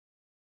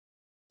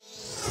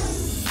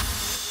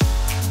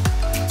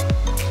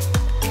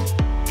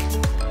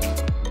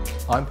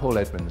I'm Paul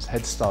Edmonds,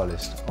 head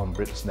stylist on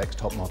Britain's Next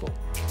Top Model.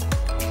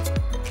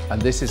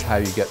 And this is how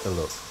you get the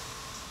look.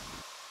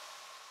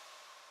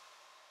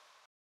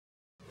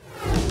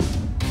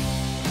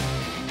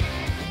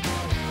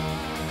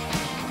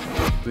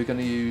 We're going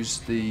to use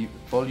the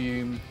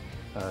volume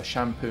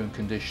shampoo and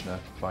conditioner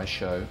by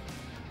Show,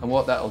 and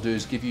what that'll do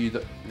is give you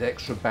the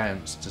extra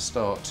bounce to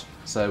start.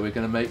 So we're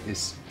going to make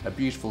this a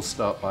beautiful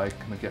start by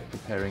kind of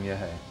preparing your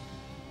hair.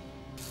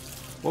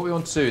 What we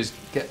want to do is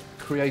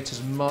create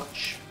as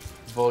much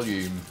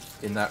volume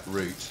in that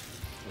root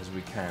as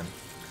we can.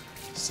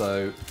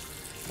 So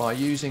by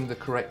using the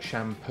correct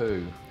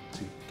shampoo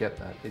to get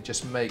that, it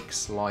just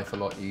makes life a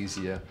lot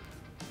easier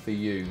for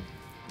you.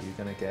 You're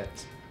going to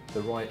get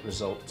the right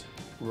result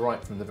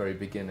right from the very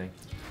beginning.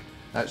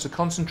 Now it's a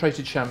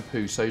concentrated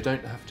shampoo, so you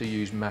don't have to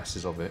use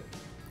masses of it.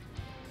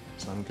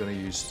 So I'm going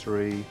to use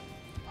 3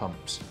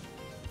 pumps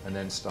and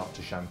then start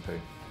to shampoo.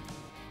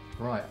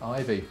 Right,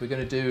 Ivy, we're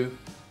going to do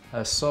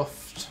a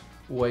soft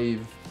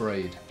wave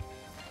braid.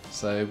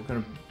 So we're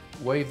going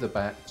to wave the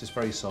back just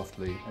very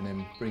softly and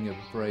then bring a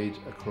braid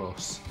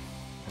across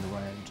and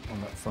around on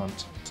that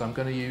front. So I'm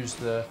going to use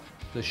the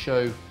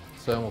Show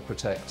thermal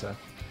protector,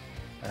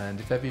 and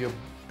if ever you're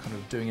kind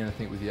of doing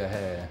anything with your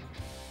hair,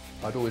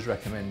 I'd always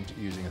recommend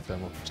using a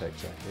thermal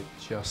protector. It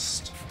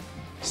just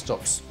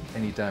stops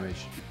any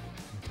damage.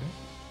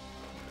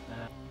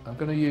 Okay. I'm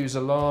going to use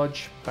a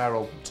large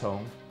barrel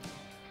tong,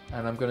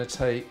 and I'm going to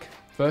take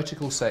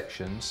vertical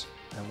sections,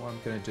 and what I'm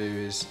going to do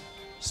is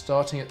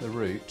starting at the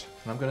root,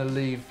 and I'm going to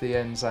leave the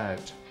ends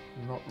out,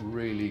 not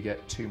really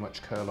get too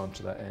much curl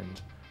onto that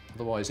end,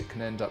 otherwise it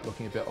can end up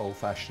looking a bit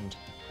old-fashioned.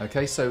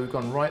 Okay, so we've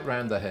gone right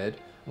round the head.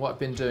 What I've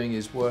been doing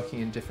is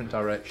working in different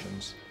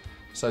directions.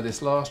 So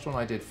this last one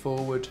I did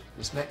forward,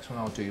 this next one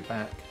I'll do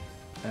back,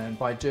 and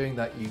by doing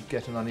that you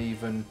get an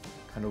uneven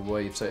kind of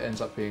wave, so it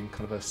ends up being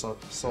kind of a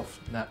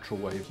soft natural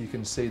wave. You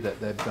can see that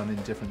they're done in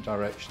different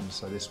directions,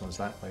 so this one's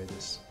that way,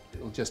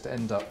 it'll just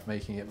end up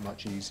making it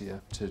much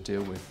easier to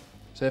deal with.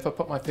 So if I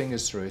put my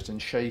fingers through it and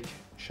shake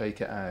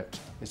it out,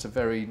 it's a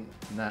very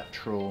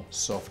natural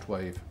soft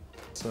wave.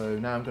 So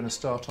now I'm going to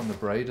start on the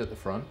braid at the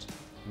front.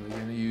 We're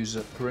going to use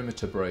a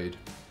perimeter braid.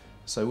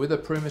 So with a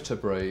perimeter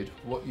braid,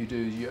 what you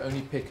do is you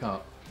only pick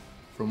up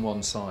from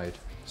one side.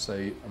 So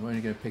I'm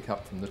only going to pick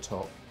up from the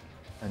top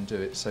and do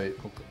it so it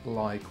will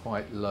lie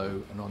quite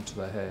low and onto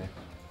the hair.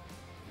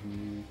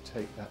 You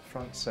take that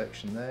front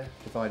section there,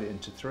 divide it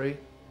into 3,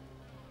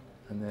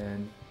 and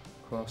then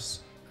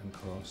cross and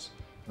cross.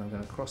 And I'm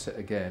going to cross it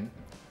again,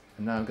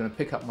 and now I'm going to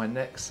pick up my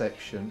next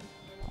section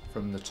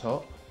from the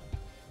top,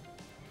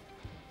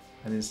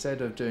 and instead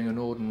of doing an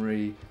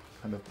ordinary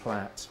kind of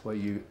plait where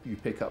you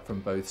pick up from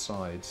both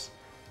sides,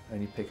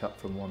 only pick up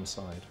from one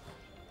side.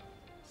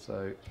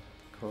 So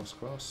cross,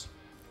 cross,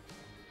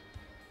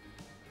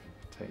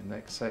 take the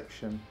next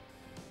section.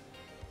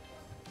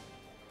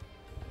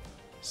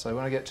 So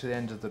when I get to the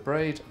end of the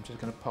braid, I'm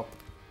just going to pop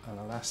an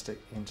elastic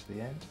into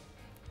the end.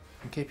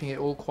 I'm keeping it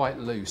all quite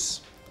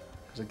loose,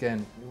 because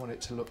again, we want it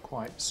to look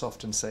quite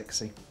soft and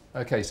sexy.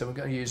 Okay, so we're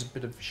going to use a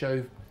bit of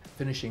Show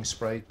finishing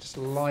spray, just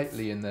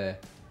lightly in there,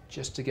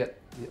 just to get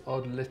the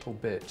odd little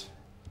bit.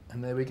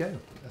 And there we go,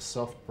 a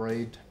soft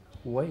braid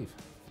wave.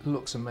 It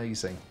looks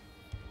amazing.